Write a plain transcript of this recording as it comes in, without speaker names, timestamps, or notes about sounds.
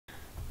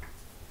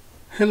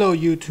Hello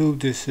YouTube,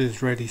 this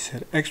is Ready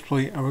Set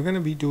Exploit, and we're going to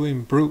be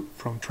doing Brute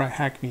from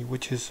TryHackMe,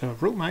 which is a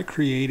route I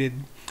created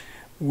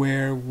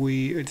where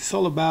it's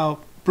all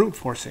about brute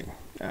forcing,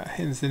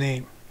 hence the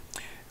name.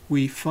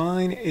 We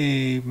find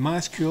a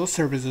MySQL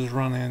services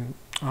running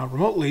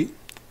remotely,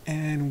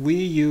 and we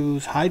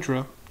use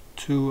Hydra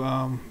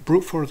to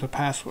brute force a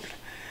password.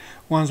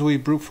 Once we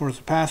brute force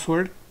the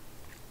password,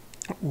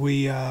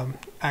 we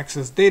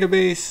access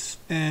database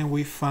and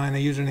we find a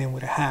username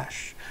with a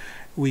hash.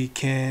 We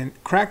can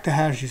crack the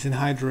hash using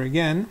Hydra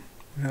again,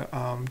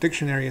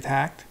 dictionary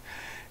attack,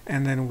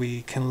 and then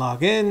we can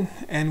log in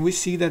and we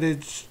see that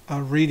it's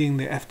reading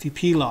the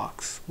FTP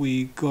logs.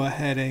 We go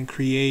ahead and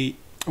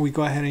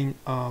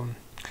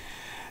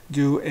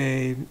do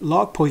a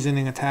log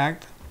poisoning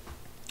attack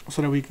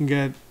so that we can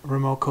get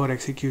remote code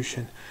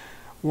execution.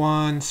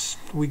 Once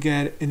we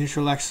get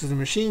initial access to the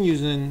machine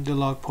using the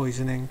log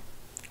poisoning,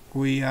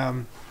 we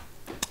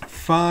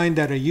find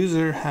that a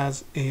user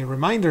has a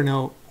reminder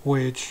note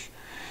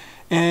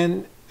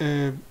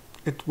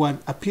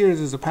what appears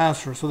as a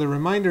password. So the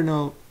reminder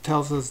note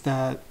tells us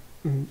that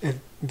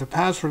the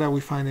password that we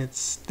find,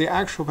 it's the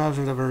actual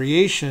password, a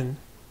variation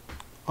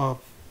of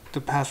the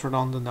password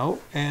on the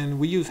note, and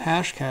we use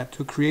Hashcat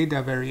to create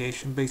that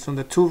variation based on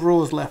the two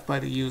rules left by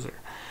the user.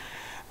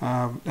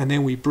 And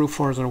then we brute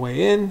force our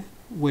way in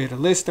with a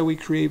list that we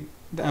create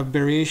a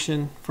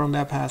variation from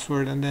that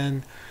password, and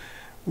then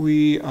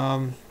we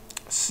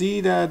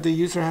see that the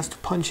user has to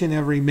punch in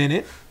every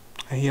minute.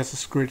 He has a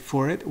script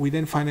for it. We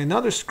then find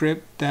another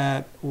script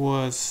that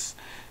was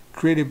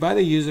created by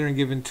the user and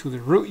given to the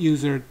root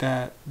user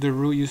that the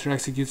root user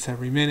executes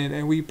every minute,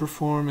 and we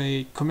perform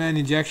a command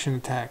injection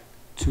attack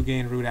to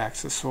gain root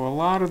access. So a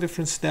lot of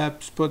different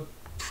steps, but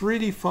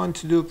pretty fun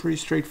to do, pretty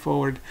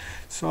straightforward.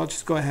 So I'll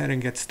just go ahead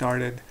and get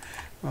started.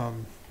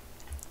 In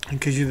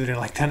case you didn't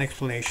like that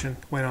explanation,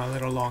 went on a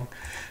little long.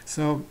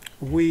 So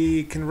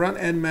we can run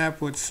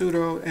nmap with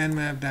sudo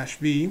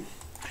nmap-v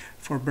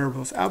for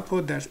verbose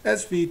output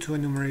 -sv to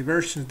enumerate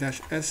versions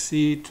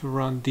 -sc to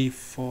run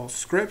default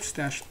scripts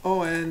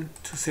 -on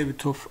to save it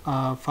to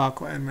file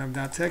called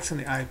nmap.txt and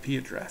the IP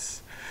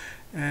address.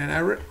 And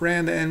I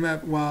ran the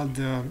nmap while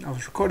I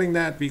was recording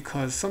that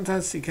because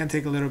sometimes it can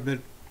take a little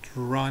bit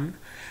to run.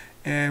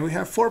 And we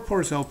have 4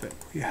 ports open.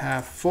 We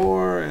have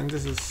 4, and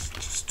this is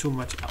just too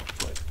much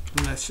output.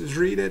 Let's just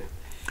read it.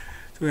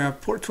 So we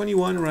have port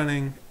 21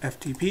 running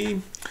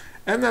FTP.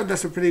 Nmap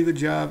does a pretty good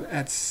job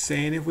at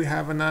saying if we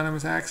have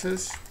anonymous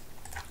access.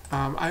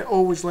 I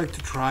always like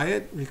to try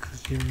it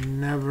because you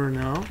never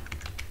know.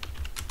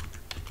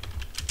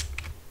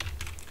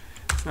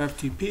 So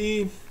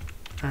FTP,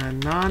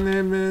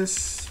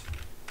 anonymous.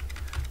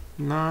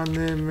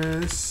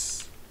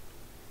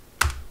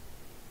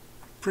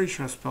 Pretty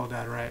sure I spelled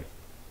that right.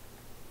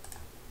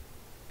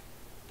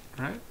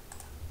 Right?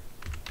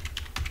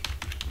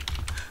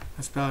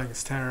 My spelling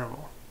is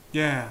terrible.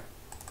 Yeah.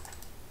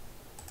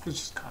 Let's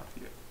just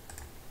copy it.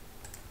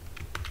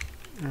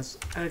 Let's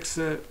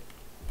exit.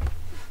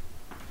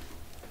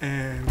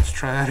 And let's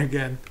try that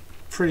again.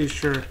 Pretty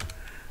sure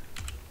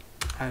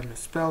I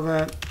misspelled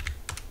that.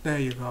 There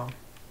you go.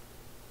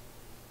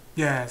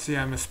 Yeah, see,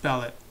 I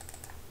misspelled it.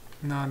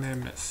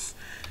 Anonymous.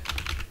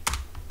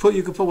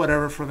 You could put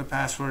whatever for the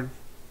password,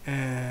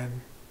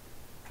 and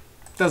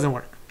it doesn't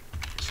work.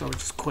 So we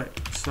just quit.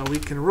 So we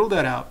can rule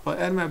that out, but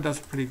Nmap does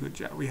a pretty good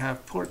job. We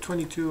have port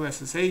 22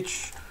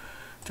 SSH.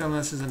 Telling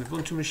us it's an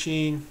Ubuntu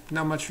machine.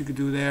 Not much we could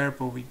do there,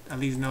 but we at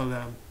least know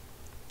the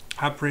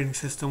operating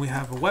system. We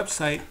have a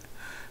website,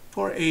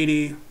 port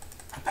 80,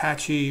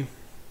 Apache,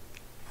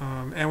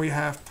 and we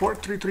have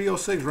port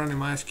 3306 running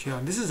MySQL.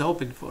 And this is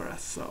open for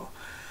us, so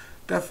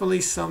definitely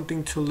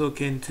something to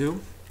look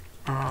into.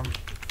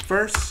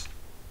 First,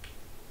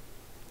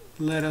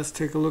 let us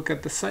take a look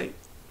at the site.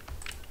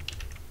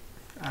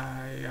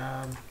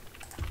 I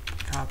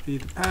copy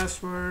the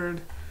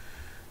password.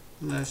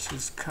 Let's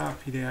just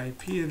copy the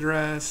IP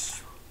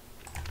address.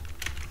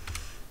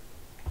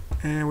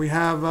 And we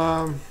have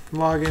a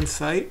login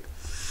site.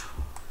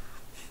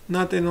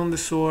 Nothing on the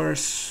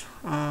source.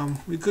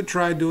 We could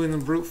try doing a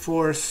brute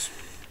force,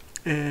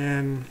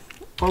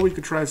 or we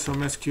could try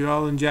some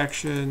SQL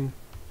injection.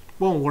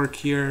 Won't work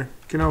here.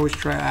 You can always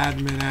try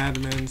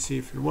admin, see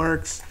if it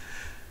works.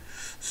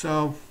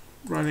 So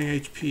running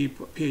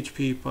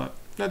PHP, but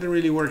nothing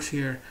really works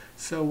here.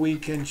 So we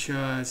can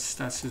just,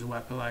 that's just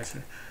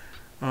weaponizer.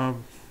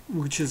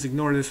 We'll just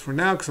ignore this for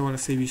now because I want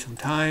to save you some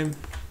time.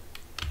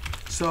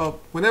 So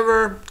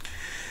whenever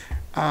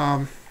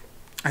I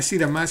see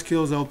that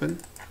MySQL is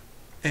open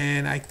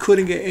and I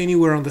couldn't get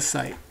anywhere on the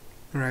site,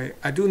 right?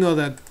 I do know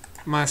that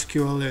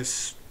MySQL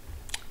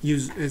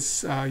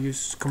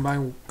is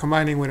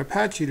combining with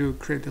Apache to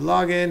create the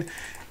login,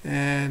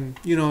 and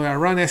I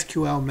run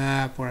SQL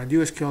map or I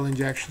do SQL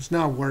injections,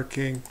 not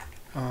working.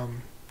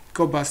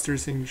 Go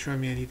Busters and show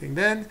me anything.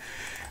 Then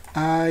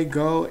I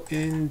go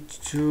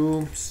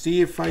into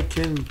see if I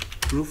can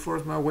brute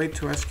force my way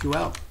to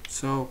SQL.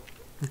 So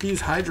I can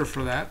use Hydra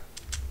for that.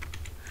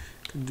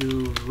 Can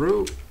do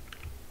root,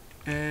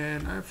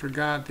 and I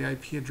forgot the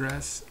IP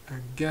address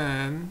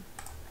again.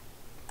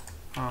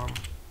 At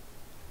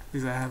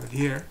least I have it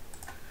here.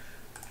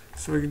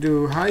 So we can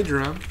do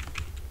Hydra.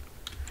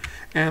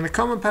 And the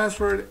common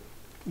password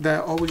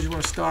that always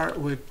want to start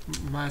with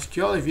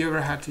MySQL, if you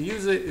ever had to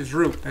use it, is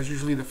root. That's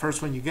usually the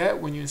first one you get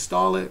when you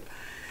install it.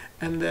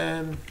 And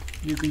then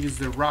you could use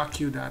the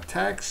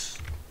rocku.text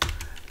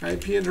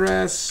IP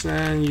address,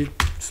 and you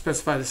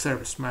specify the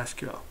service,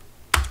 MySQL.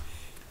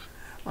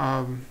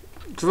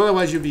 Because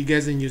otherwise you'll be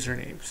guessing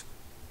usernames.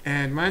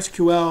 And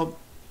MySQL,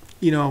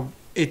 you know,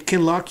 it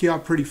can lock you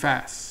out pretty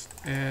fast.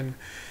 And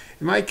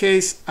in my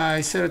case,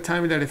 I set a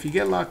timer that if you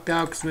get locked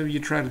out, because maybe you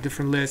tried a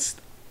different list,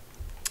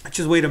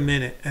 just wait a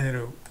minute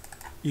and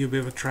you'll be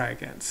able to try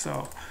again.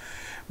 So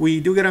we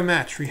do get a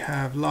match. We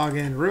have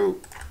login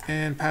root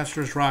and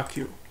password is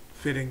rocku,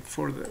 fitting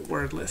for the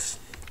word list.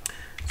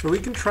 So we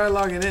can try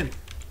logging in.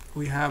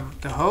 We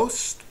have the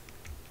host,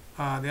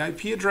 the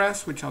IP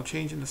address, which I'll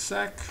change in a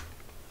sec.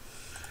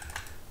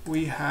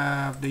 We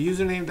have the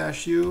username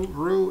 -u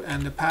root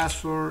and the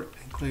password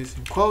enclosed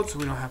in quotes, so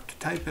we don't have to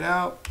type it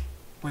out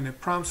when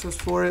it prompts us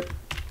for it.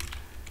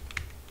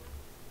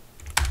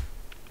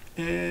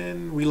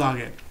 And we log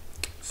in.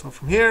 So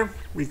from here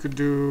we could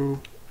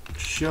do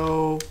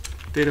show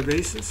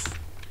databases,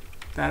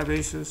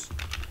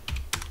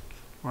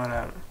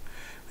 whatever.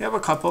 We have a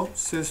couple: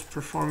 sys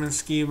performance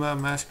schema,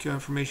 MySQL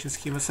information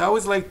schema. So I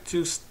always like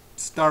to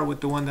start with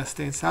the one that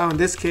stands out. In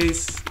this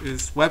case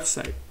is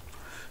website.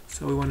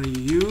 So we want to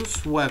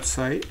use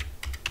website,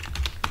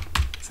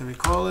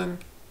 semicolon,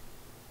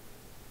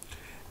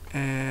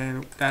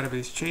 and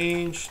database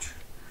changed.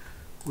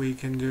 We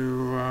can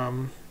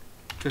do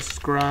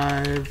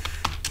describe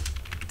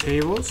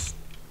tables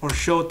or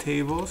show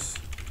tables.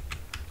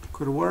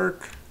 Could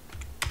work.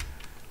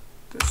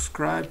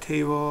 Describe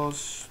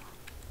tables.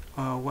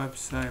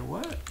 Website.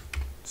 What?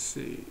 Let's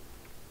see.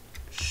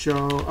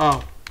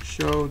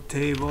 Show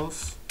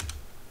tables.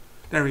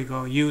 There we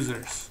go.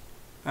 Users.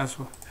 That's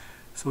what.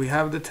 So we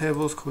have the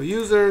tables called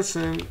users,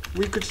 and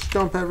we could just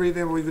dump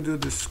everything. We could do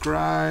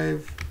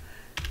describe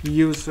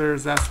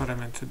users. That's what I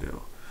meant to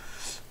do.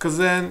 Because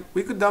then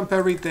we could dump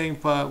everything,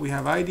 but we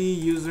have ID,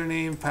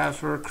 username,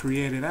 password,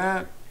 created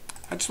at.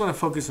 I just want to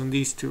focus on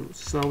these two.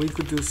 So we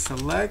could do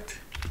select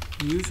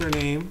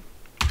username,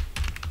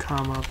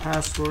 comma,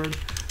 password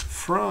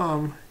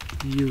from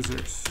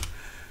users.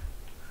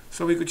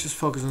 So we could just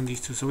focus on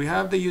these two. So we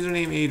have the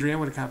username Adrian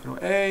with a capital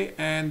A,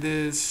 and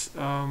this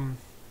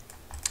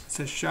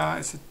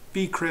it's a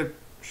bcrypt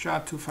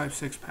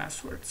SHA-256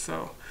 password.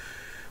 So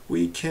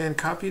we can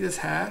copy this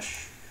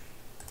hash,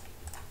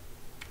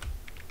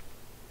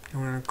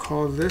 and we're going to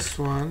call this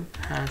one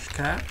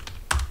Hashcat,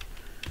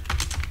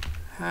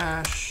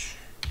 hash,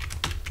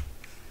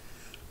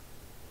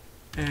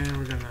 and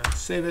we're going to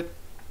save it.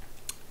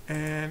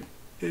 And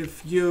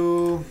if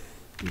you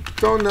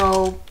don't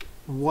know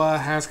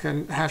what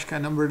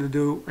Hashcat number to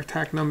do,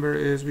 attack number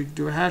is, we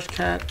do a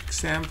Hashcat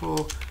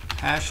example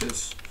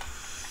hashes,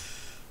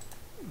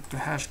 the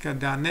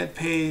hashcat.net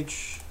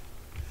page,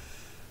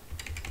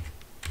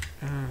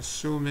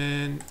 zoom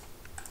in,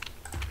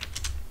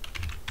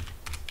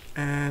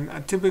 and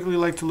I typically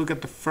like to look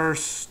at the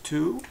first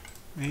two,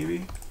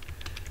 maybe.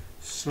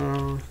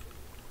 So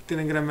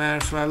didn't get a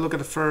match, so I look at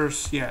the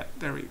first. Yeah,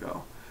 there we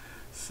go.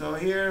 So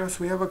here, so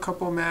we have a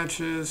couple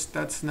matches.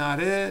 That's not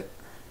it.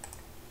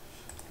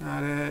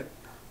 Not it.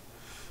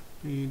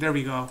 There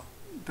we go.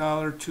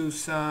 $2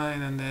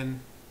 sign, and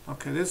then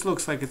okay, this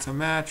looks like it's a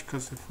match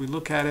because if we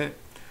look at it,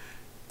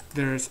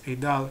 there's a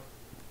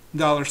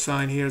dollar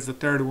sign. Here's the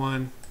third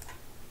one,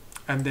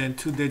 and then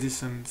 2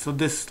 digits, and so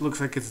this looks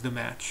like it's the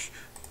match.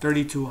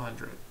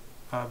 3200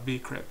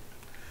 bcrypt.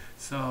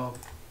 So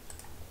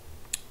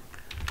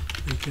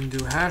we can do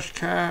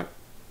hashcat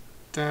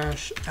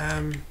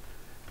 -m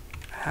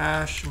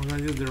hash. We're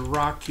going to do the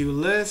rocku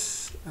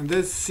list, and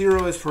this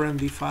 0 is for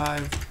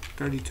MD5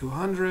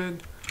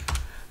 3200,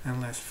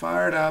 and let's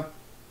fire it up.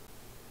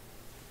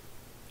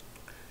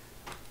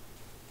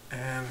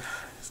 And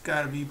it's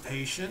got to be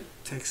patient.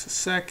 Takes a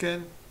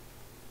second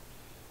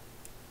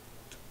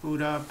to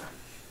boot up.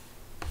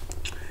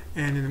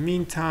 And in the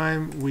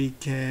meantime, we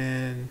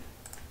can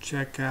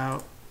check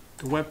out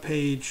the web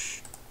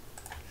page,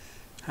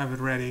 have it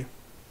ready.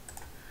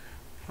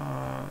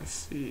 Let's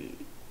see.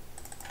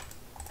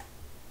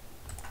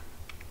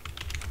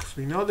 So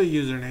we know the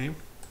username,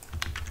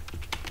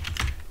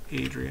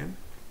 Adrian.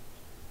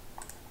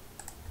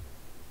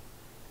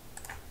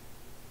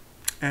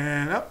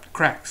 And up,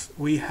 cracks.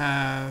 We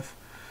have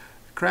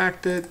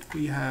cracked it.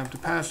 We have the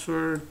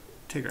password,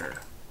 Tigger.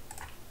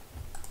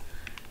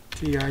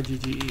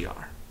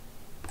 Tigger.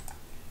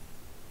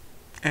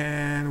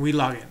 And we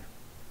log in.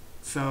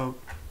 So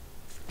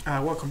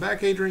welcome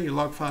back, Adrian. Your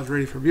log file is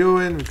ready for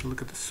viewing. We can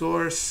look at the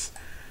source.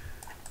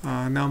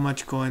 Not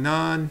much going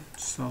on.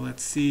 So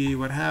let's see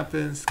what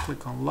happens.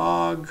 Click on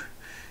log.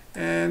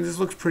 And this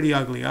looks pretty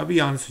ugly. I'll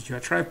be honest with you. I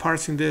tried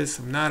parsing this.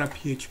 I'm not a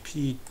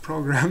PHP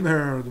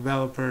programmer or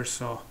developer,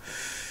 so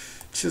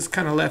just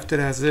kind of left it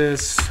as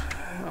is.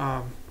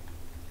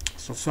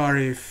 So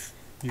sorry if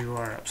you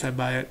are upset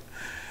by it.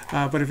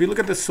 But if you look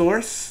at the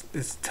source,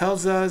 it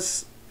tells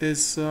us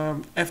is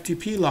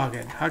FTP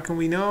login. How can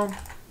we know?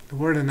 The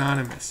word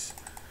anonymous.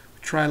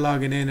 We tried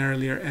logging in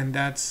earlier, and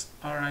that's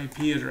our IP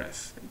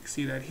address. You can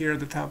see that here at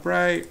the top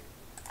right. You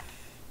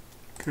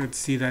could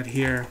see that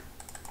here.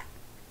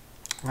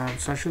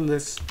 So I should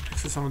list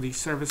next to some of these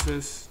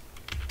services.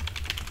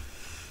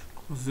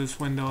 Close this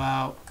window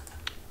out.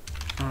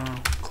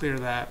 Clear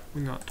that.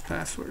 We know the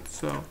password.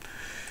 So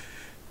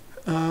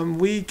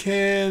we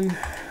can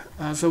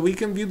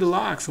view the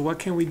log. So what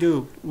can we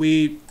do?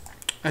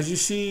 As you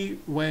see,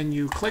 when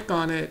you click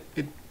on it,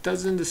 it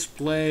doesn't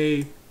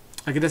display,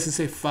 like it doesn't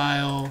say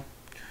file.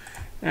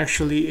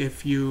 Actually,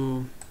 if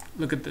you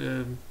look at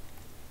on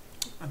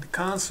the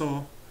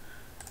console,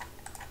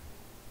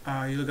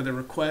 you look at the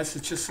request,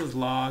 it just says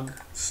log.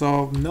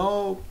 So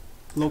no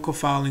local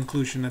file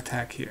inclusion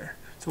attack here.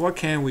 So what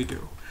can we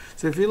do?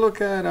 So if you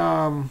look at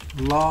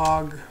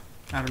log,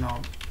 I don't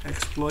know,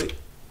 exploit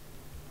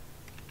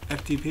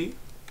FTP.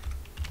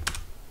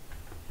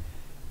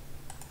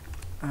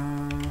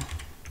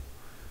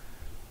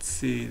 Let's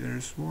see,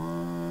 there's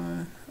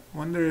one. I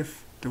wonder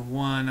if the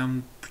one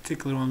I'm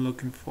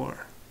looking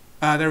for.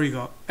 There we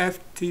go.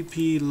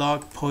 FTP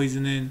log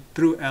poisoning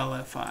through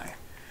LFI.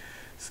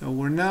 So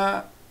we're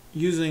not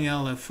using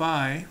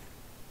LFI,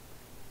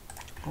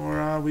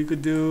 or we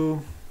could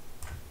do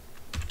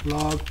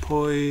log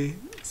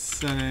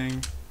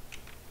poisoning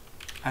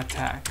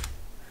attack.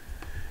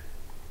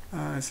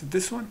 Is it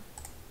this one?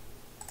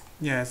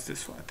 Yeah, it's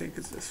this one. I think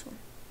it's this one.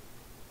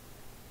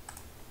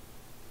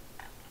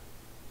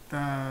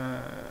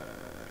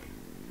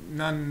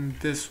 None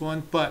this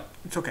one, but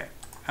it's okay.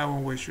 I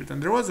won't waste your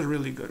time. There was a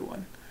really good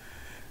one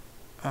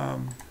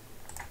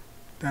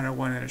that I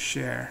wanted to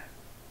share.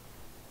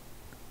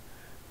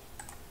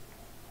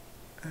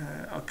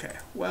 Okay,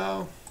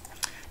 well,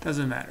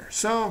 doesn't matter.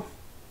 So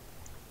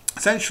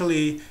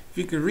essentially, if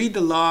you can read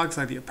the logs,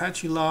 like the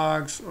Apache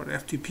logs or the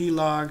FTP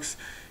logs,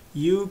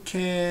 you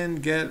can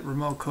get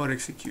remote code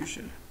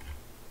execution.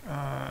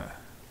 Let's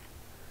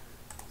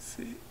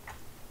see.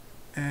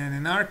 And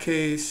in our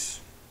case,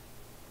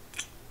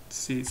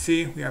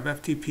 see, we have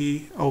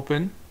FTP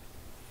open.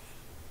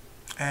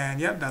 And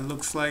yep, that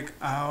looks like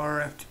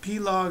our FTP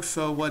log.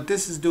 So what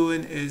this is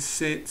doing is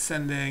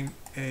sending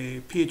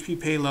a PHP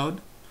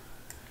payload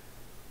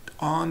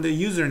on the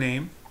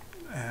username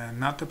and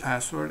not the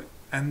password,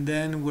 and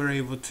then we're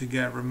able to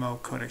get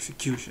remote code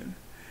execution.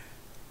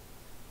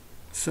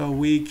 So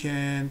we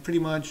can pretty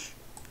much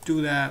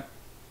do that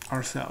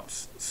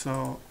ourselves.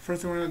 So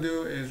first thing we're going to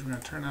do is we're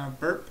going to turn on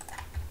Burp.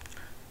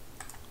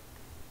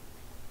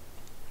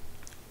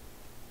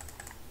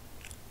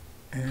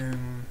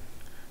 And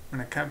we're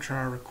going to capture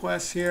our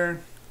request here.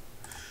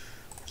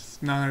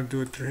 Just not going to do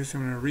it through history.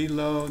 I'm going to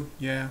reload.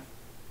 Yeah.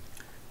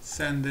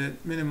 Send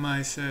it.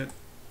 Minimize it.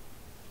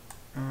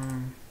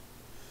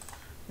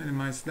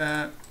 Minimize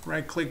that.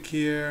 Right click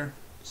here.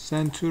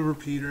 Send to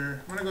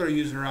repeater. I'm going to go to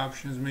user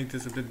options. Make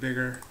this a bit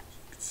bigger.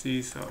 You can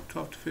see, so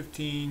 12 to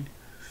 15.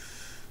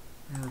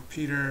 And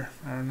repeater.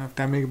 I don't know if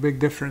that makes a big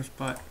difference,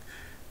 but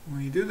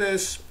when you do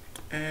this,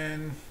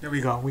 and there we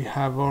go. We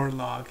have our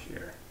log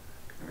here.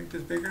 Can I make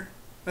this bigger?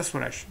 That's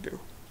what I should do.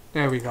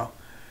 There we go.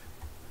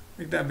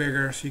 Make that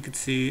bigger so you can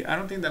see. I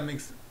don't think that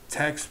makes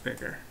text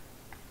bigger,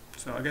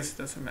 so I guess it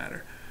doesn't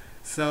matter.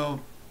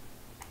 So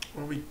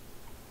what we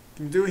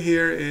can do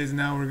here is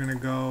now we're gonna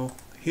go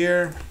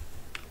here,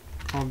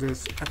 call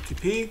this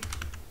FTP.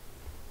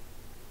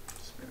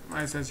 Just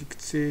minimize, as you can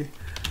see,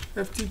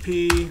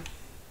 FTP, and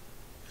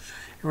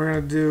we're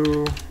gonna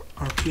do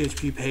our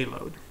PHP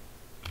payload.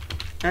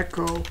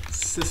 Echo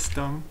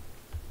system,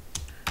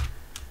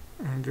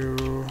 and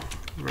do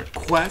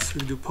request. We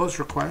can do post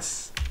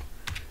requests.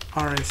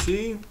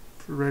 RSE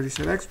for ready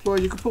set exploit.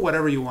 You could put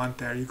whatever you want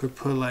there. You could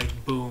put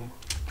like boom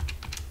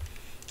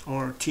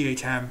or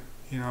THM,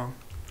 you know.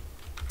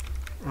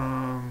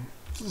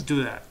 Let's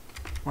do that.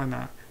 Why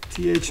not?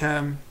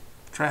 THM,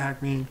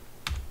 TryHackMe.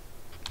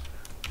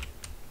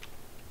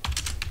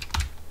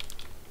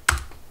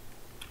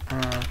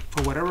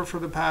 Put whatever for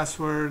the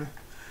password,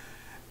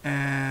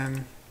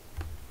 and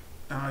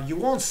you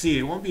won't see it.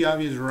 It won't be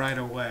obvious right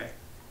away.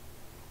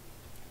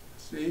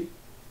 See?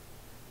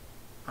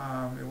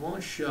 It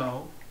won't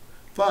show,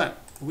 but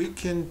we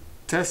can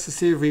test to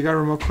see if we got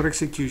remote code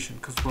execution,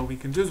 because what we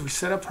can do is we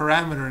set a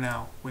parameter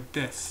now with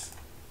this,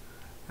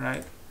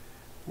 right?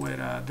 With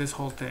this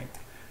whole thing.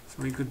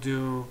 So we could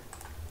do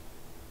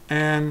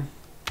and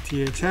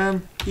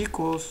THM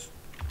equals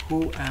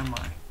who am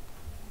I?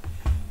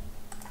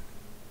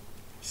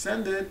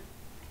 Send it.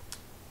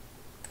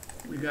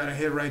 We got a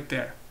hit right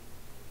there.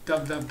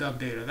 Dub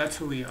data. That's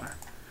who we are.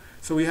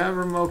 So we have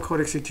remote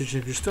code execution.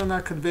 If you're still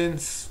not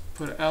convinced,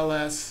 put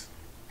ls,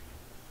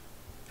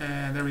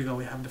 and there we go.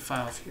 We have the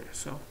files here.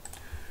 So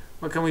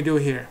what can we do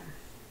here?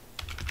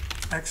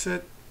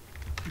 Exit,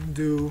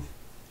 do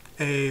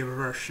a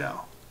reverse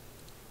shell.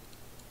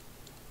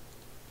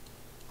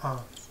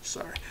 Oh,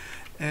 sorry.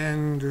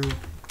 And do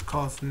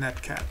call it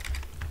netcat.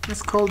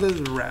 Let's call this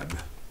reb.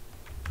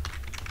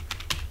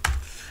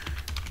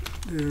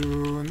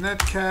 Do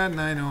netcat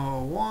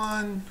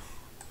 9001.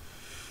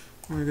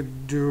 we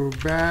could do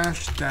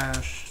bash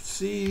dash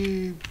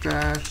c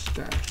bash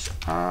dash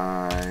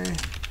I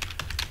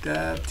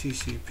dev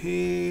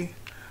TCP,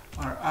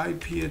 our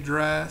IP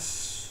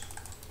address,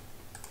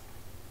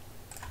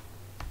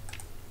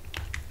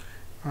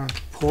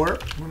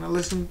 port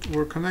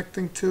we're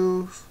connecting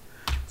to.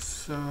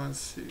 So let's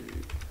see,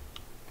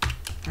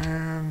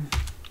 and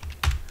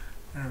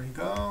there we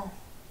go.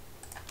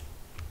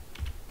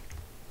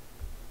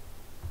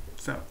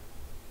 So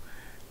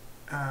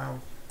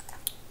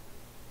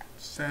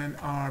send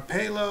our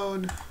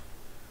payload,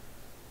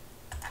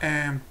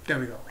 and there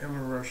we go. We have a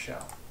reverse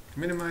shell.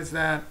 Minimize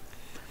that.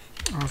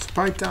 It's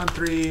Python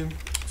 3.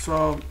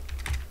 So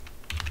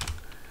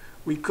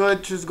we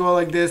could just go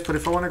like this, but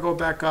if I want to go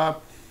back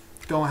up,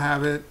 don't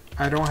have it.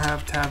 I don't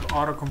have tab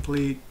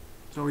autocomplete.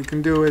 So we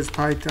can do is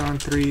Python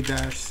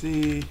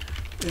 3-c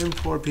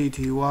import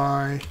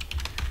pty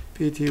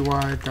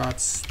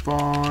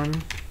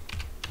pty.spawn.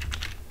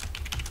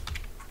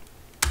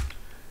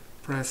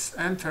 Press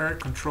enter,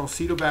 control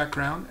C to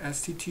background,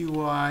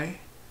 stty.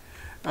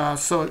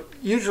 So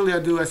usually I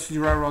do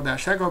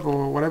stty-row-echo, but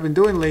what I've been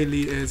doing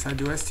lately is I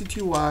do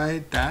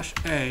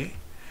stty-a,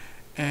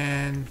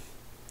 and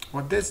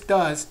what this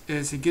does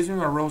is it gives me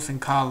my rows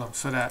and columns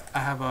so that I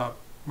have a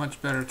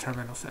much better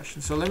terminal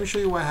session. So let me show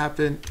you what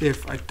happened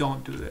if I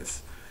don't do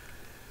this.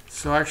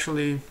 So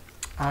actually,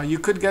 you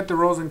could get the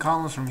rows and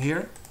columns from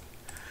here,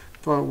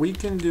 but we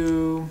can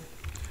do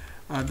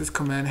this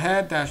command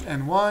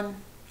head-n1,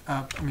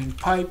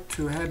 pipe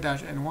to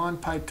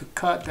head-n1, pipe to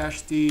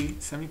cut-d,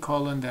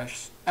 semicolon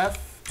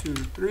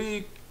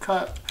 -f23,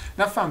 cut.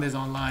 And I found this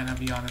online, I'll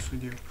be honest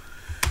with you,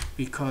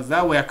 because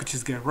that way I could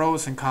just get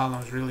rows and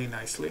columns really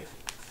nicely.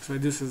 So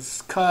this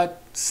is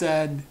cut,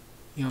 sed,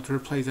 to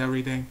replace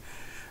everything.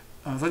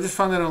 So I just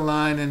found it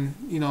online, and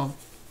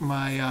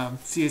my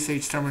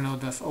CSH terminal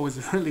does always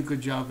a really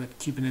good job at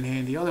keeping it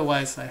handy.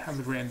 Otherwise, I have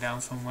it written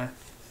down somewhere.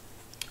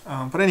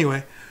 But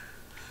anyway,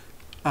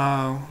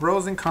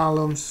 rows and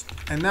columns,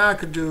 and now I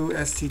could do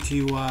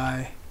stty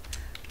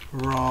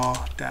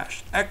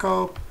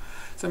raw-echo,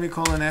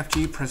 semicolon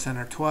fg, press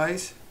enter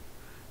twice,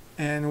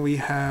 and we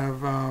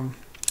have,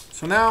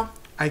 so now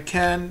I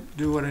can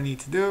do what I need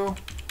to do.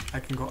 I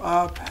can go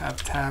up,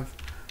 have tab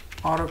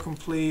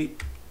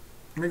autocomplete.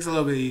 It makes it a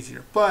little bit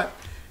easier, but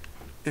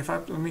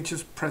let me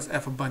just press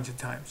F a bunch of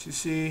times. You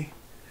see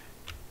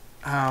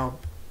how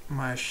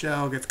my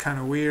shell gets kind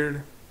of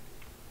weird,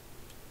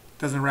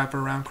 doesn't wrap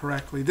around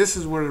correctly. This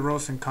is where the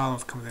rows and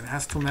columns comes in. It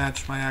has to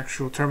match my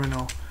actual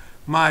terminal,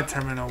 my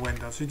terminal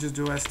window. So you just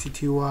do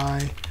stty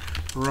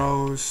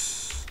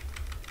rows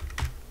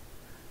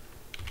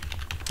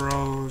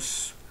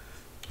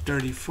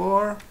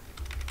 34.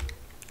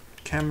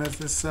 Can't mess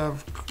this up.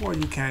 Well,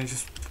 you can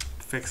just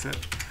fix it.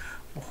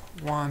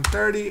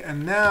 130,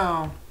 and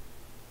now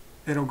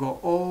it'll go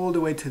all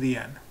the way to the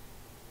end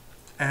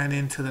and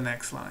into the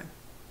next line,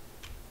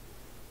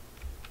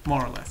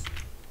 more or less.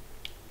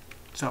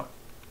 So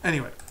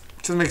anyway,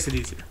 just makes it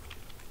easier.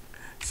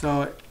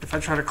 So if I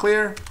try to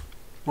clear,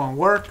 won't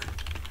work.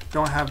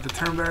 Don't have the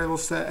term variable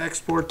set.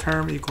 Export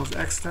term equals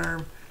x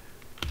term.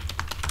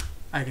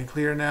 I can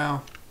clear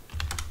now.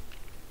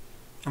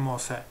 I'm all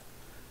set.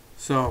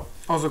 So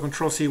also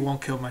Control C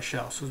won't kill my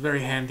shell, so it's a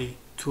very handy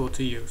tool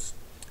to use.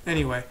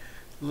 Anyway,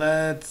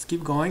 let's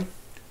keep going.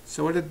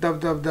 So with the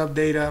www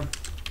data,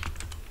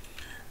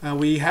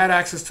 we had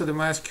access to the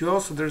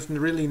MySQL, so there's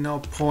really no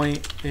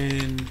point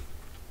in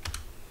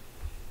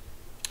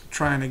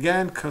trying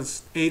again,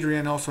 because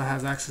Adrian also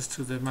has access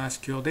to the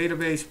MySQL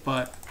database,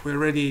 but we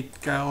already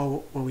got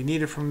all what we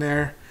needed from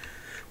there.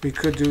 We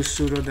could do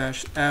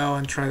sudo-l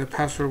and try the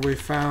password we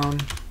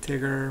found,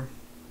 Tigger.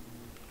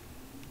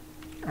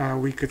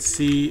 We could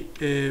see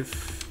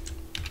if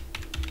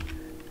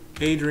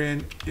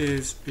Adrian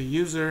is a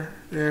user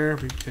there.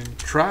 We can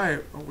try.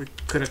 We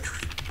could have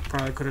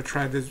probably could have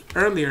tried this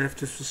earlier if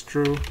this was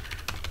true.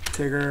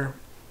 Tigger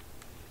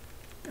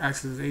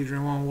access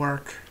Adrian won't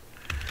work.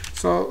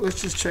 So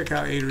let's just check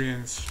out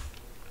Adrian's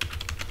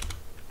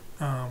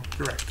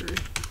directory,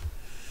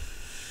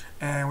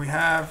 and we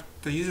have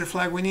the user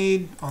flag we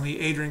need. Only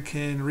Adrian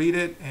can read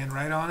it and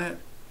write on it.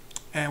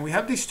 And we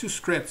have these two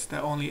scripts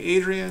that only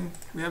Adrian.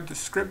 We have the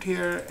script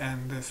here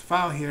and this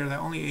file here that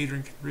only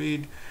Adrian can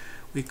read.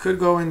 We could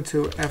go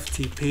into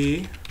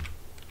FTP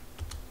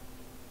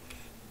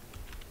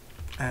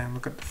and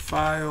look at the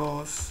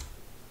files,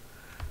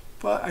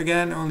 but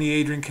again, only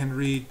Adrian can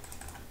read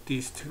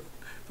these two.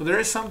 But there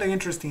is something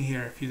interesting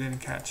here if you didn't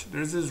catch it.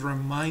 There's this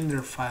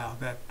reminder file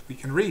that we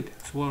can read.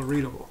 It's well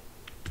readable.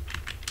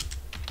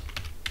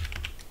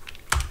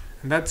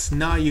 And that's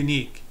not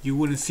unique. You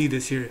wouldn't see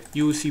this here.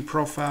 You will see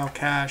profile,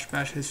 cache,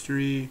 bash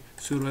history,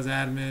 sudo as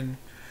admin,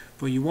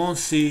 but you won't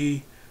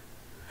see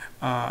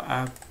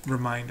a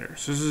reminder.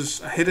 So this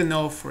is a hidden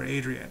note for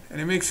Adrian,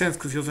 and it makes sense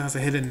because he also has a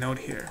hidden note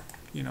here,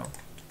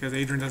 because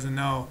Adrian doesn't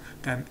know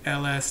that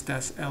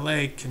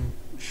ls-la can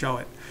show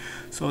it.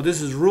 So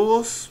this is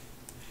rules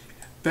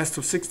best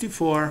of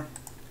 64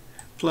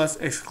 plus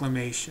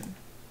exclamation.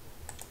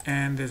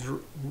 and there's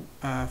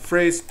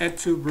phrase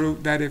et2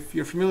 brute that, if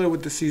you're familiar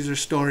with the Caesar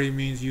story,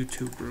 means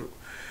u2 brute.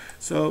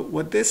 So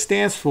what this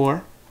stands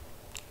for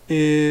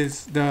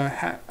is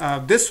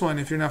this one,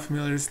 if you're not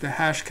familiar, is the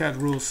Hashcat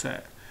rule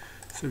set.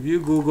 So if you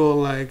Google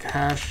like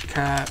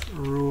Hashcat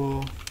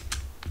rule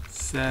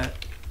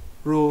set,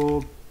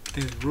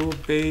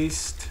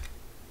 rule-based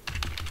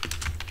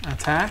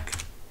attack,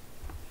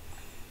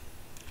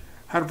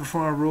 how to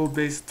perform a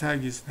rule-based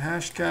attack using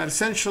Hashcat.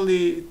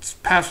 Essentially, it's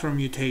password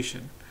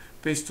mutation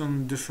based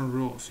on different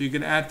rules. So you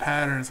can add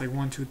patterns like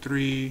 1, 2,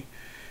 3,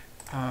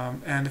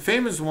 and the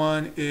famous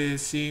one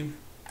is, see,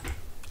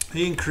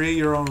 you can create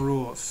your own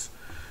rules.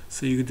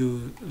 So you could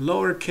do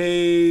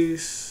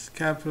lowercase,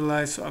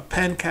 capitalize, so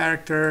append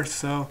character.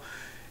 So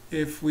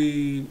if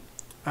we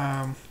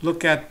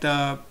look at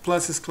the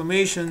plus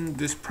exclamation,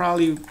 this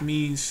probably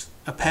means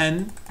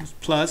append,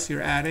 plus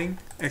you're adding.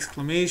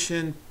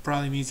 Exclamation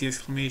probably means the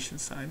exclamation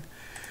sign.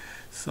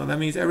 So that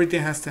means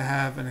everything has to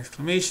have an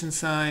exclamation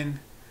sign.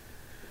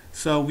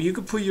 So you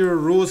could put your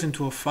rules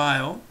into a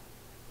file.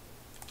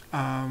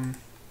 You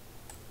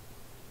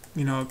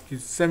know,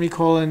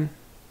 semicolon,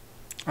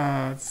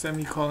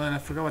 I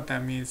forgot what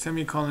that means.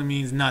 Semicolon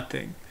means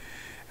nothing.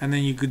 And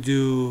then you could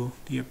do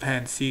the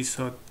append. See,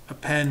 so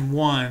append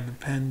 1,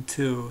 append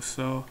 2.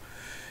 So,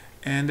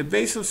 and the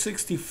base of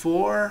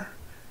 64,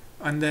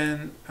 and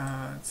then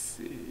let's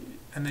see,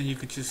 and then you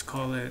could just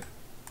call it,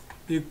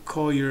 you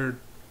call your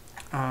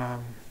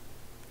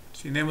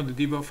so you name of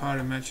the debug file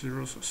to match the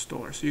rules of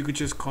store. So you could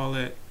just call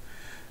it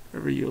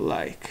whatever you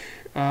like.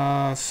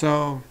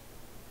 So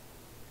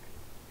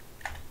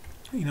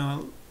you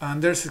know,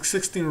 there's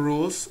 16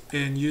 rules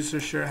in user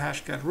share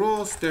Hashcat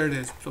rules. There it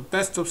is. So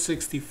best of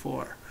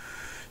 64.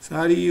 So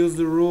how do you use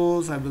the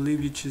rules? I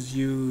believe you just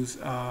use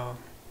the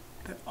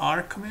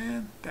R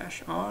command,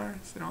 -R.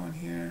 Is it on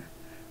here?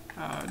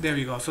 There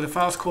we go. So the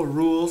file's called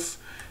rules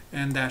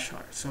and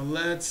 -R. So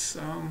let's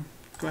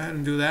go ahead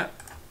and do that.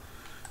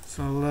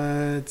 So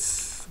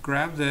let's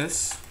grab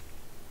this.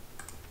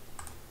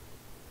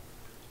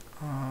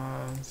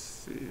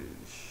 Let's see.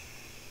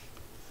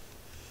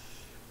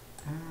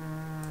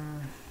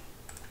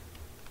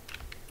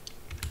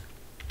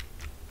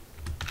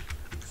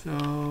 So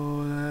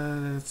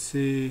let's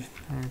see.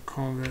 I'm gonna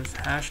call this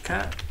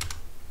Hashcat.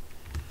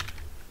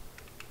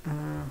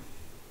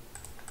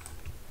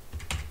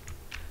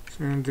 So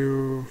we're gonna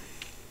do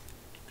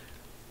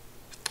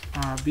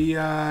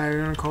BI.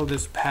 We're gonna call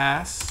this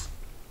pass.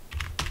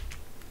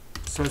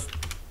 So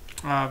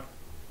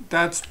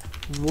that's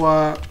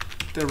what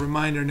the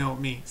reminder note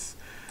means.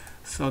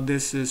 So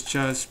this is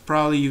just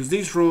probably use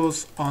these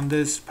rules on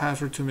this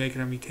password to make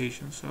it a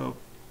mutation. So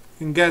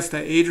you can guess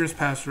that Adrian's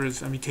password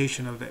is a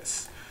mutation of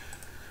this.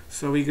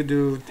 So we could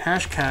do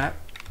Hashcat,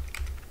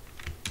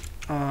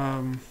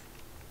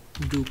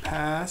 do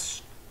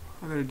pass.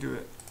 How do I do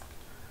it?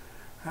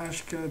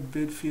 Hashcat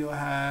bit field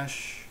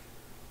hash.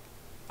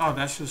 Oh,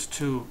 that's just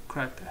to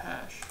crack the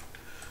hash.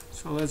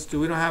 So let's do,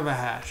 we don't have a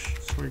hash.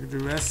 So we can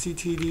do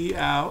std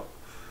out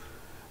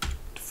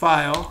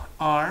file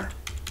R,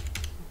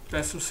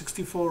 best of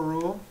 64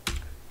 rule,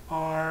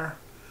 R,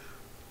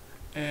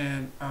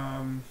 and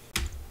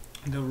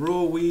the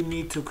rule we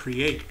need to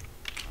create.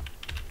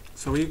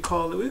 So we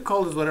call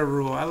this whatever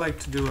rule. I like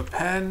to do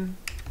append,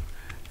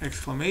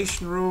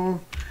 exclamation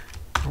rule.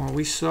 And what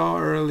we saw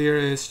earlier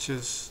is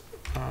just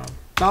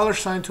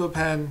 $sign to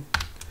append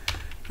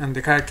and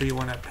the character you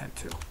want to append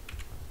to.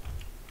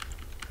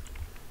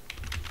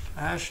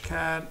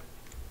 Hashcat,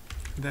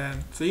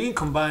 then so you can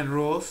combine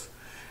rules.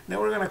 Then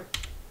we're gonna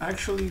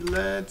actually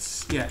we're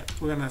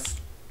gonna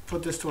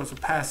put this towards a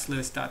pass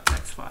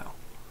list.txt file.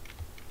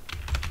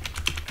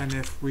 And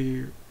if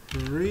we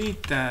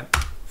read that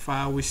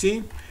file, we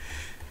see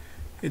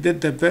it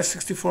did the best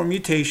 64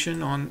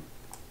 mutation on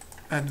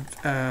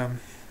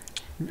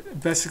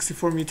best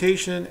 64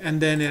 mutation,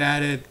 and then it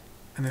added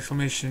an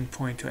exclamation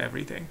point to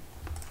everything.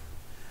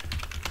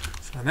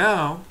 So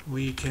now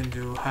we can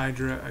do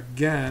Hydra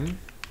again.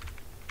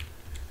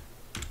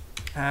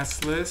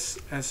 Pass list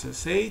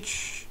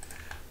SSH,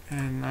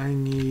 and I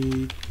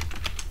need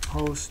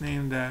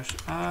hostname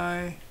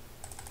 -I,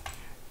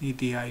 need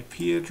the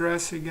IP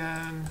address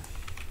again,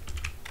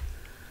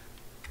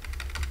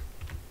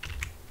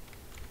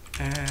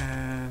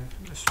 and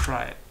let's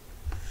try it.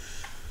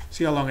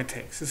 See how long it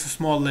takes. It's a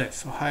small list,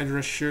 so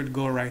Hydra should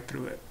go right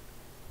through it.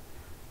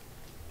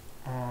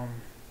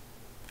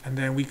 And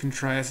then we can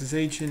try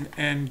SSH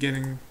and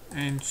getting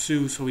and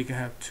Sue, so we can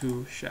have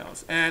 2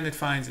 shells, and it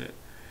finds it.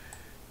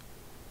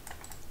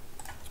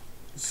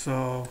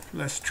 So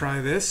let's try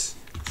this.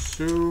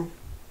 Sue,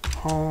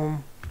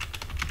 home,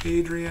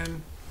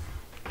 Adrian,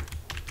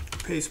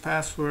 paste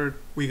password,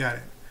 we got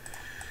it.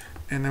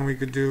 And then we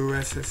could do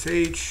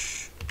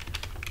SSH,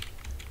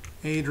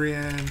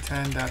 Adrian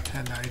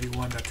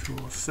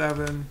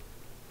 10.10.81.207.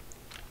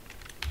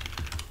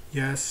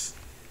 Yes.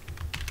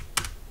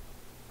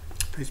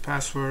 Paste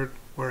password,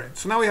 we're in.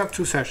 So now we have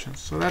 2 sessions.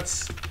 So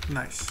that's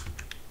nice.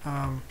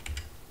 Did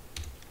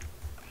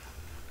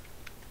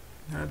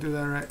I do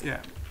that right?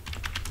 Yeah.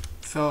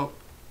 So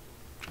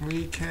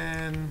we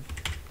can,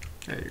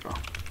 there you go.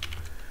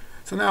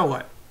 So now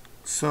what?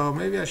 So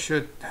maybe I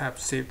should have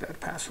saved that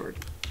password.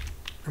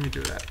 Let me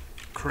do that.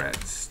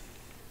 Creds.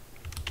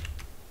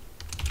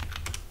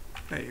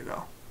 There you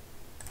go.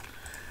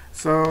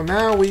 So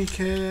now we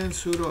can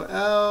sudo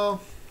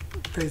L,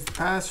 paste the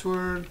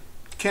password,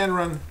 can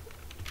run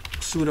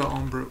sudo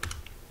on Brute.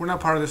 We're not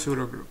part of the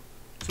sudo group.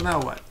 So now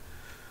what?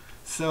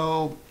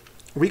 So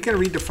we can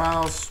read the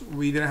files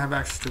we didn't have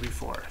access to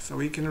before. So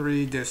we can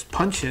read this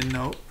punch-in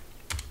note.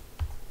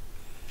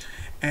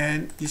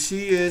 And you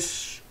see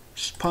it's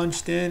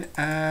punched in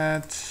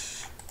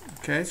at,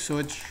 okay, so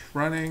it's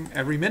running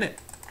every minute.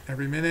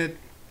 Every minute,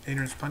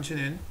 Adrian's punching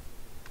in.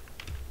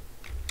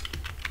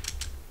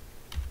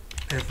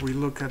 If we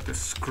look at the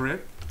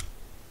script,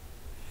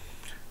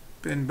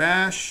 bin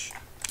bash,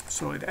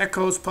 so it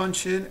echoes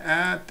punch in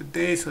at the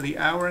day, so the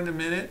hour and the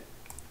minute,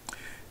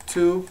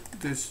 to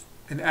this,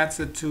 and adds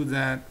it to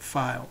that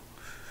file.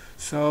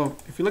 So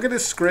if you look at the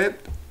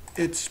script,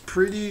 it's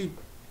pretty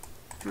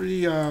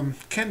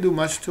can't do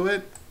much to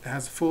it. It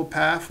has a full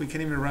path. We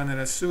can't even run it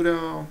as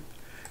sudo.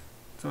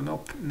 So no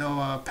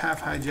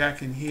path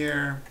hijacking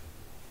here.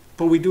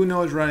 But we do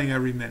know it's running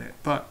every minute.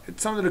 But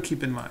it's something to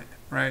keep in mind,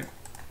 right?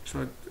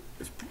 So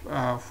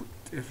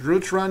if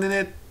root's running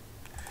it,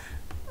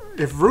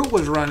 if root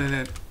was running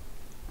it,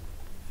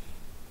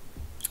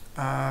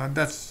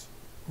 that's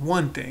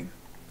one thing,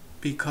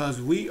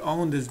 because we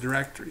own this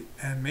directory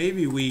and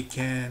maybe we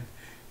can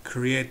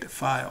create the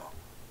file.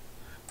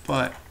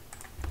 But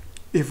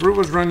if root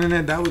was running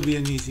it, that would be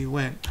an easy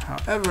win.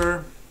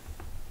 However,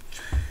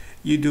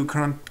 you do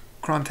cron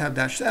tab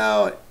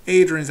 -l,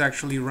 Adrian is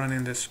actually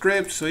running the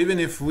script, so even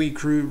if we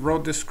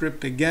wrote the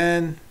script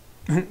again,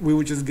 we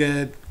would just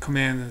get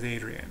command as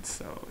Adrian.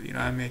 So, you know,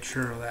 I made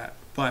sure of that.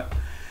 But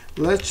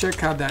let's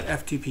check out that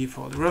FTP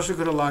folder. We also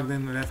could have logged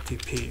in with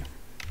FTP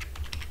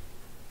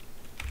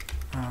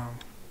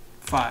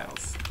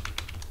files.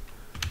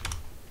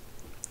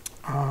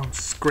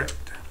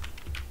 Script.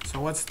 So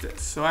what's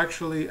this? So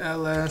actually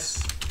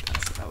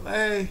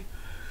ls-la.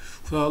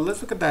 So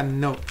let's look at that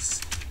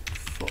notes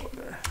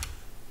folder.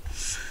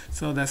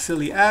 So that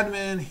silly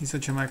admin, he's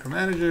such a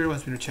micromanager,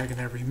 wants me to check in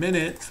every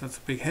minute. So that's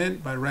a big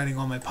hint by writing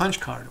on my punch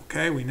card.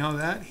 Okay, we know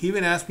that. He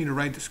even asked me to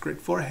write the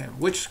script for him.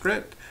 Which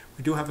script?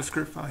 We do have a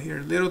script file here.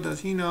 Little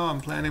does he know,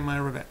 I'm planning my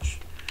revenge.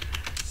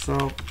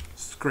 So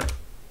script.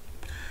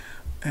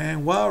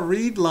 And while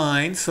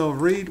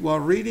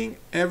reading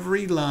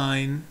every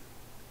line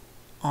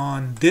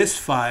on this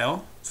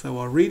file, so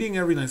while reading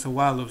every line, so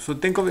while loop. So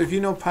think of, if you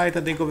know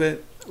Python, think of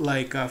it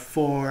like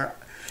for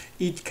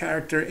each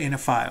character in a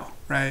file,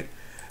 right?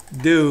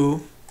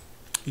 Do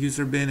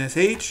user bin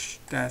sh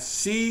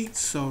 -c,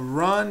 so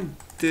run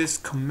this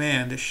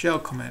command, the shell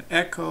command,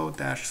 echo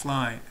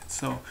 -line.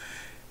 So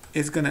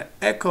it's gonna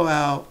echo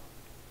out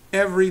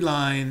every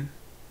line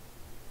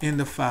in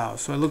the file.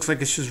 So it looks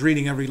like it's just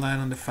reading every line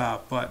on the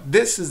file, but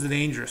this is the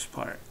dangerous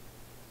part,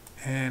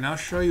 and I'll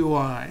show you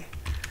why.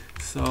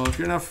 So if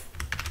you're not,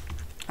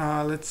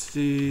 let's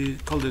see,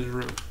 call this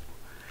root.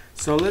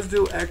 So let's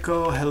do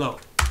echo hello,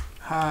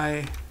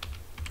 hi,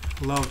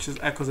 hello, just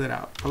echoes it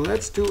out. But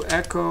let's do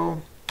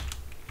echo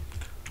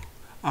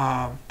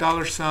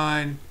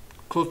 $,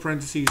 close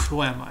parentheses,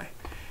 who am I?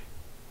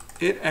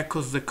 It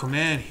echoes the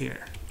command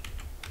here.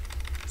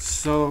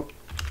 So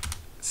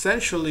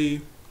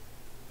essentially,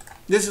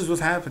 this is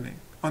what's happening.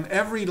 On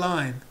every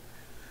line,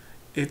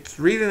 it's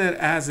reading it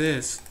as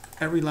is,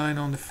 every line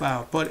on the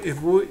file. But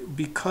if we,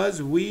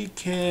 because we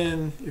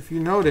can, if you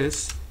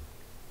notice,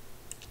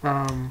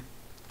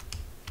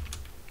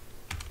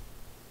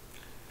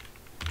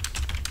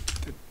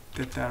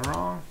 did that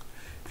wrong.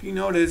 If you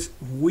notice,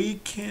 we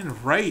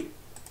can write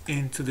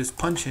into this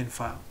punch-in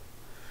file.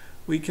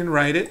 We can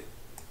write it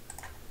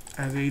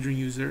as Adrian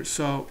user.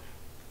 So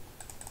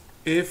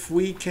if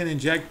we can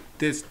inject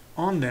this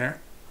on there,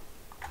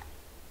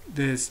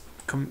 this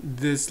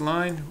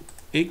line,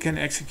 it can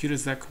execute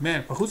as that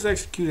command. But who's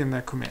executing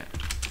that command?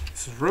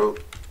 This is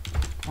root.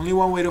 Only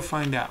one way to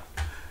find out.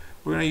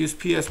 We're going to use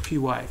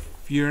pspy.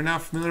 If you're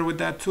not familiar with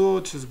that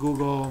tool, just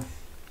Google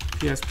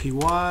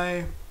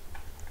pspy.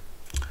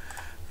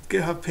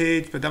 GitHub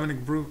page by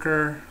Dominic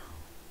Brucker.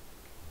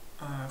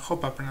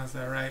 Hope I pronounced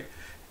that right.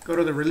 Go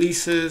to the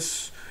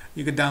releases.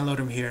 You can download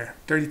them here.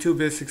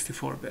 32-bit,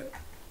 64-bit.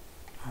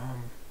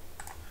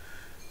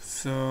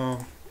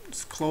 So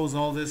let's close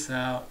all this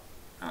out.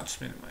 I'll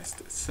just minimize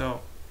this.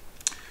 So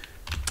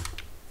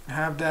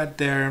have that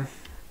there,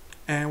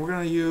 and we're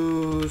gonna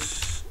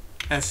use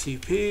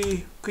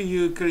SCP. Could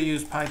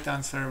use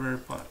Python server,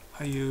 but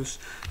I use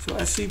so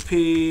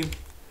SCP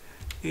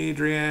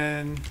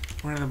Adrian.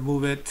 We're gonna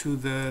move it to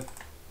the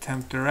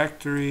temp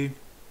directory.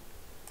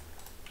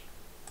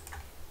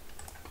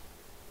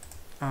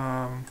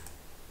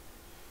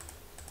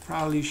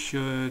 Probably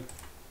should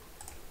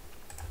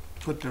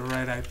put the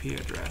right IP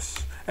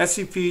address.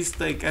 SCP is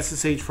like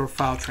SSH for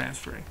file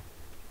transferring.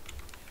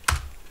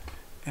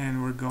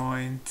 And we're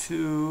going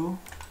to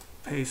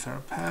paste our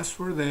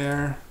password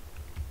there.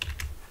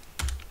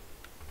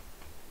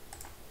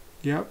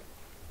 Yep.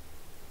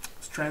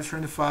 Let's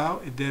transferring the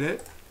file. It did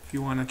it. If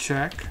you want to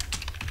check,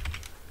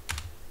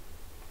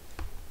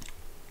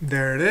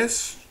 there it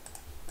is.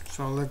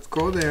 So let's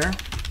go there.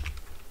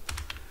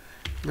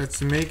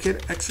 Let's make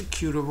it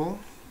executable.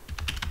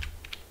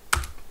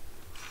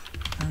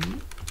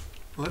 And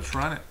let's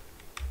run it.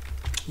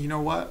 You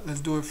know what?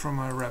 Let's do it from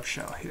a rep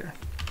shell here.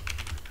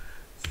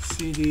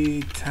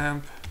 cd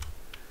temp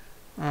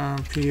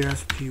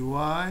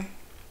pspy.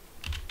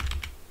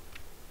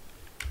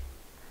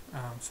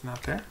 It's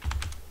not there.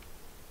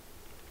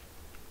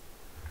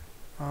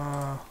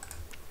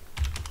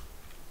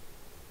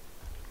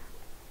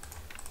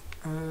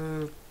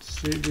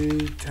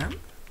 cd temp.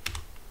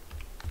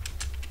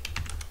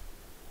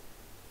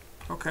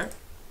 Okay,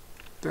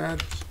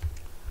 that's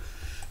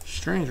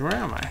strange. Where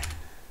am I?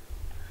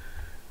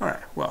 All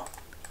right, well,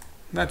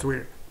 that's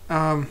weird.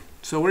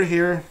 So we're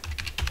here,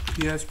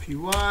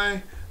 pspy.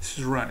 Let's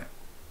just run it.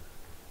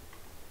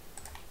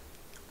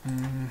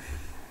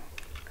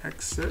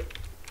 Exit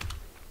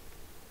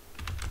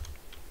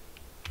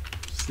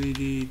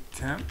cd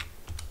temp.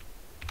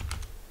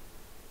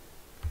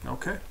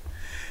 Okay,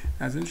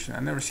 that's interesting.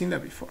 I've never seen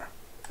that before.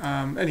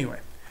 Anyway,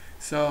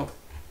 so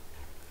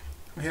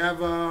we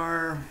have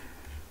our,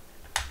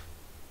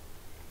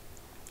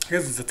 I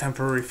guess it's a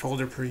temporary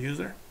folder per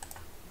user.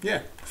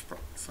 Yeah,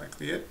 that's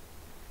likely it.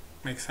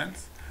 Makes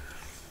sense.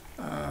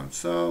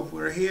 So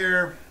we're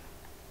here.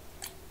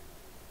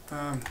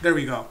 There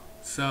we go.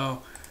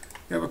 So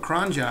we have a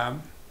cron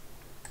job.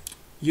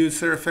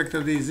 User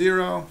effectively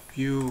 0. If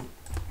you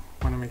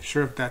want to make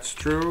sure if that's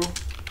true,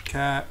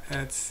 cat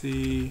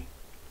etc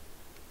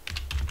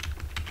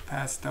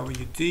pass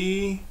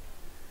wd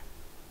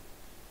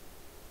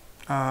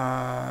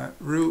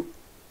root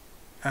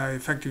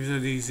effective user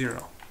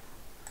d0.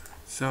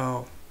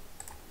 So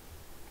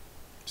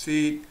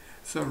see,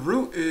 so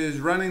root is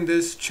running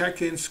this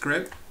check-in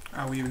script.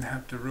 We even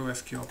have the root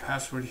SQL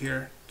password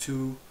here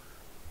to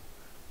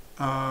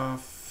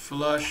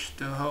flush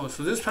the host.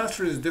 So this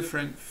password is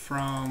different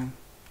from,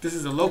 this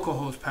is a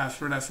localhost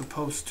password as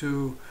opposed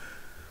to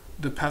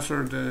the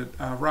password, the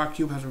raw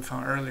queue password we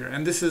found earlier.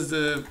 And this is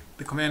the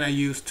command I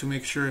use to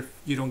make sure if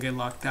you don't get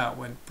locked out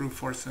when brute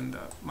forcing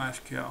the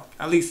MySQL,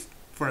 at least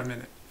for a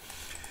minute.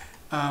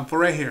 But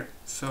right here,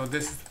 so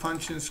this is the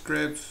punch-in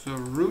script. So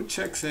root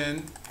checks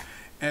in,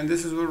 and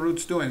this is what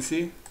root's doing.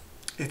 See,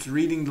 it's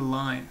reading the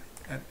line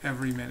at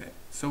every minute.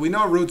 So we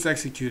know root's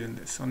executing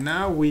this. So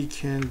now we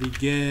can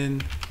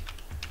begin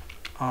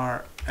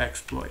our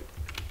exploit.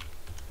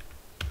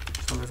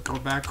 So let's go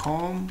back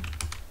home.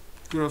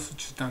 We're also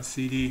just done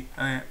cd.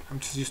 I'm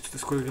just used to the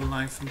squiggly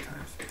line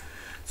sometimes.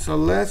 So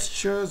let's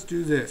just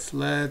do this.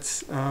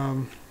 Let's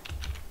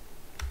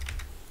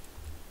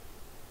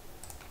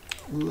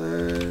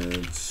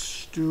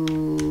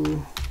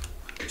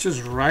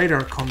just write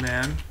our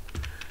command.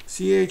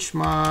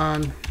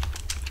 Chmod.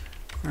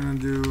 I'm gonna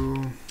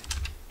do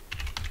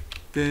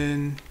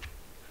bin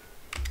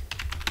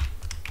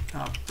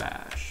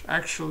bash.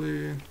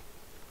 Actually,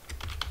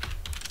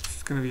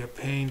 it's gonna be a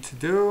pain to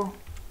do.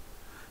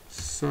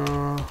 So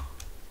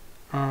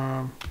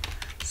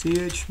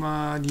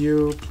chmod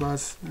u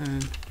plus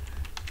and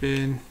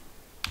bin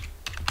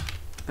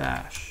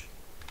bash.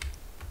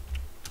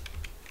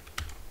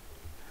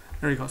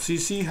 There you go. So you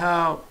see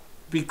how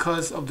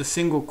because of the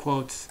single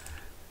quotes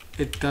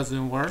it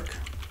doesn't work.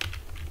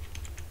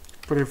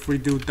 But if we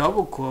do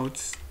double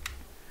quotes,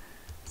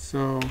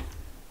 so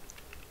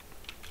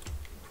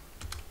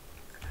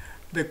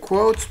the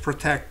quotes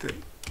protect it.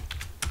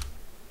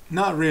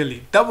 Not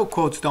really. Double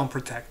quotes don't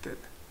protect it.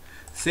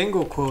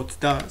 Single quotes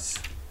does.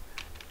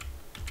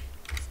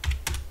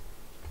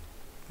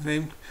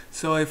 Okay.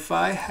 So if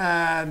I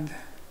had,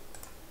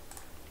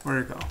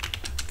 where'd it go?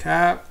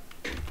 Cap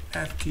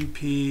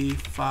ftp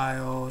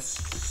files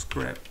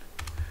script.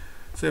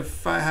 So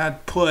if I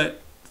had put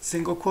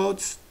single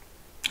quotes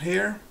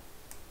here,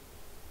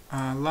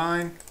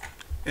 line,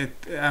 I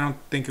don't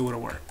think it would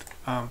have worked.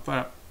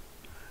 But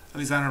at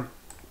least I don't.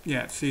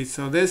 Yeah. See,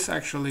 so this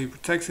actually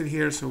protects it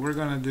here. So we're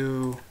gonna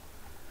do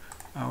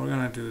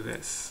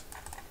this.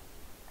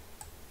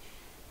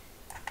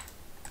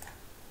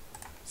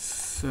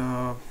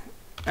 So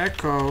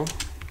echo,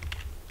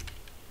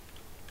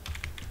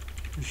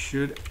 you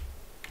should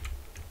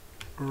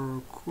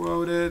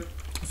quote it.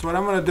 So what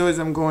I'm going to do is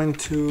I'm going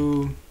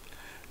to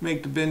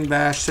make the bin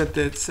bash, set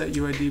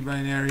UID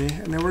binary,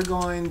 and then we're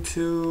going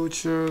to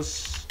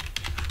just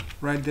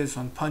write this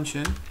on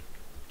punch-in.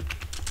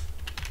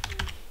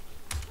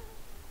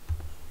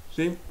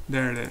 See,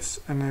 there it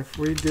is. And if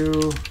we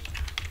do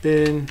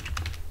bin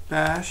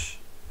bash,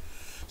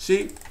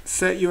 see,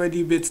 set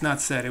UID bit's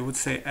not set. It would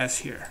say S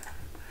here.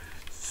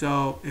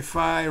 So if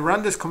I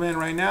run this command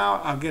right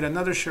now, I'll get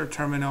another shared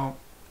terminal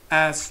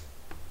as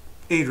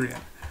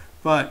Adrian.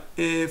 But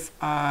if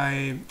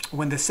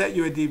when the set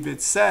UID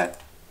bit's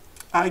set,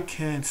 I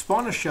can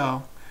spawn a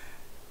shell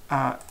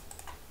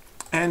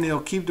and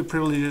it'll keep the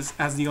privileges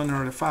as the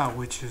owner of the file,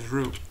 which is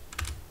root.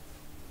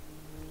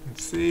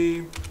 Let's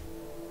see.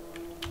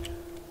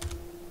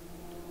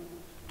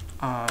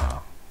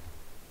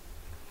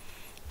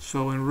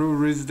 So when root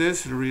reads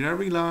this, it'll read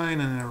every line,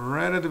 and then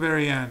right at the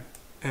very end,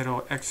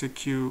 it'll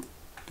execute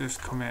this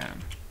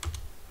command.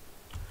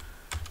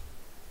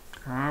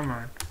 Come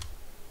on.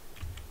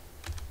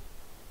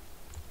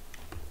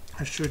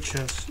 I should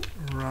just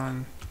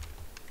run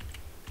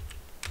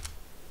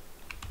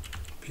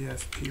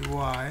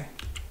pspy,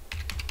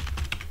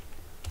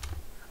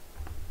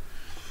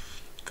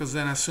 because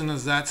then as soon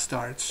as that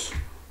starts,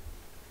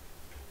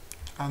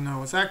 I'll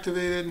know it's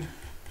activated.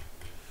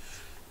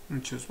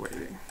 I'm just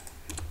waiting.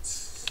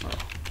 So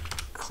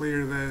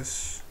clear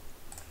this.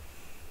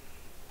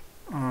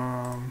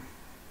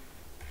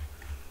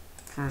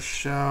 First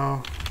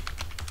shell.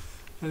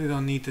 Really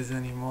don't need this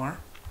anymore.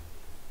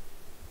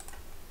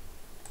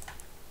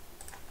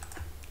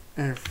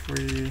 If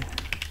we,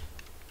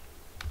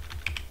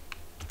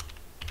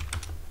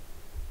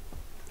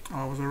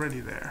 oh, it was already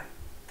there.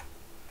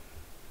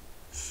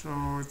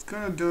 So it's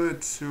gonna do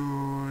it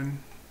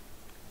soon.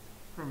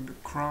 From the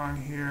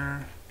cron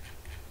here.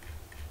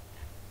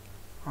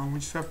 We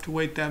just have to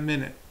wait that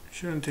minute. It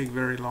shouldn't take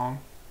very long.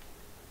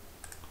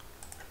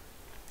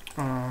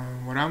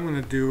 What I'm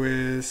gonna do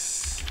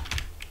is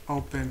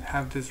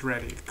have this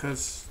ready,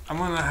 because I'm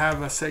gonna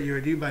have a set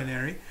UID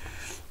binary,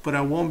 but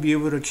I won't be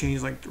able to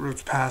change like the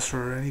root's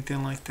password or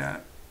anything like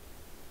that.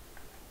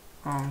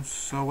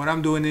 So what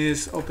I'm doing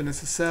is open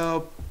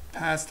SSL,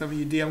 pass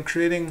WD. I'm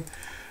creating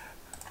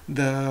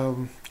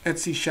the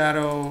etc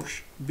shadow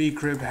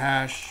bcrypt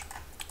hash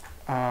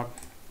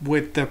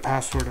with the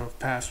password of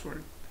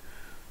password.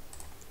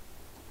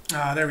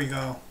 There we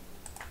go.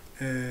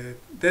 It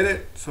did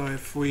it. So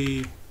if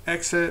we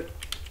exit,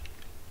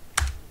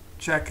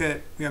 check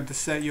it, we have the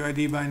set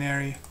UID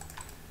binary,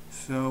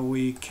 so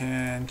we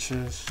can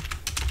just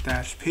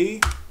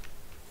 -p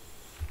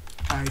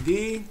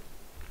ID.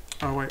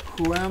 Oh wait,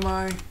 who am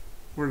I?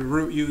 We're the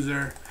root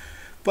user.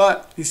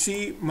 But you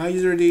see, my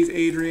user ID is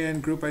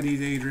Adrian, group ID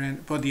is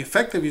Adrian, but the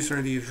effective user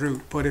ID is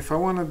root. But if I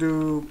want to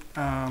do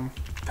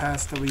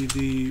pass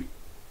WD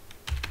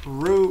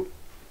root,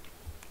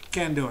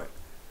 can't do it.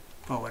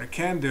 But what I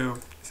can do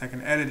is I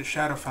can edit the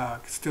shadow file. I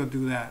can still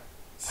do that.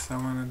 So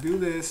I'm gonna do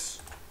this,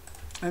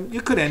 and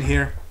you could end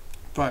here,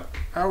 but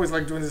I always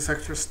like doing this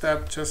extra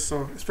step, just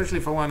so, especially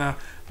if I want to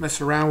mess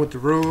around with the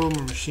room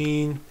or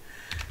machine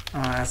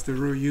as the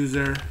root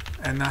user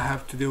and not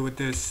have to deal with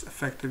this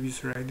effective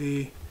user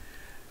ID.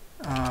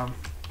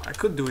 I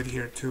could do it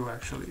here too,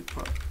 actually,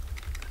 but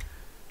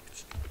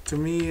to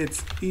me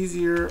it's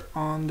easier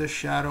on the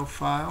shadow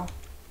file.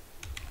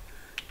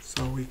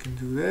 So we can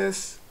do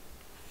this,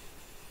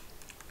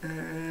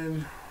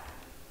 and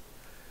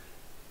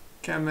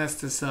can't mess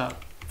this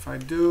up. If I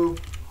do,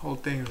 whole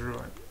thing's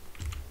ruined.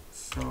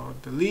 So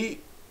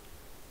delete,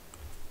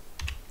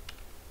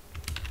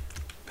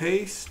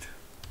 paste,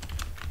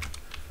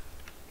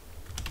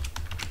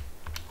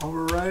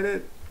 overwrite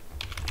it,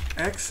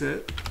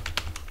 exit,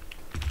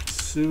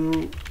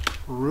 su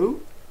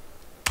root,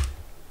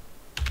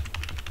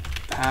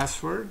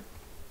 password,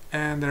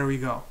 and there we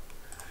go.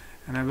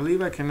 And I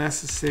believe I can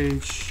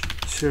SSH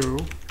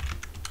to,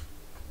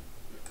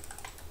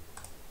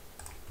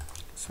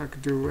 so I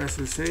could do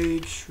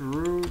SSH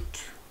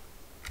root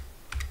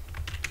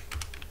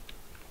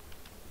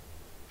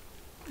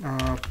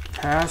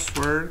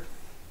password.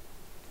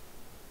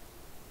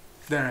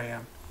 There I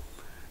am.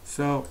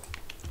 So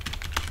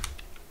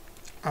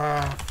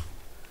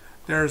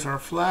there's our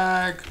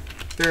flag,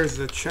 there's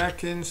the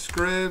check-in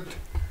script.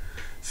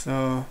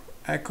 So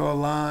echo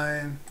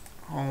line,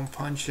 home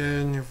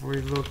punch-in. If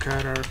we look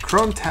at our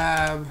Chrome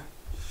tab,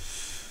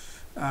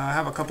 I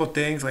have a couple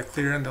things like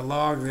clearing the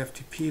log, the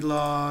FTP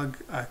log,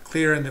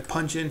 clearing the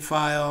punch-in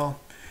file,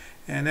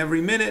 and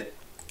every minute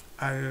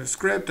I do a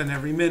script, and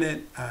every minute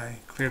I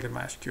clear the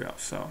MySQL.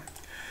 So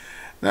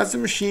that's the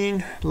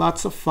machine.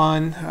 Lots of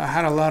fun. I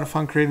had a lot of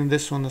fun creating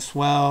this one as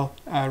well.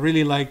 I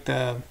really like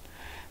the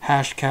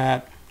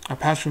Hashcat, a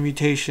password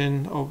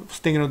mutation. I was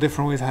thinking of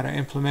different ways how to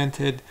implement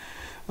it.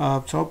 So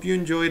I hope you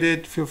enjoyed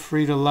it. Feel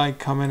free to like,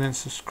 comment, and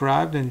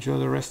subscribe. Enjoy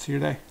the rest of your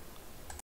day.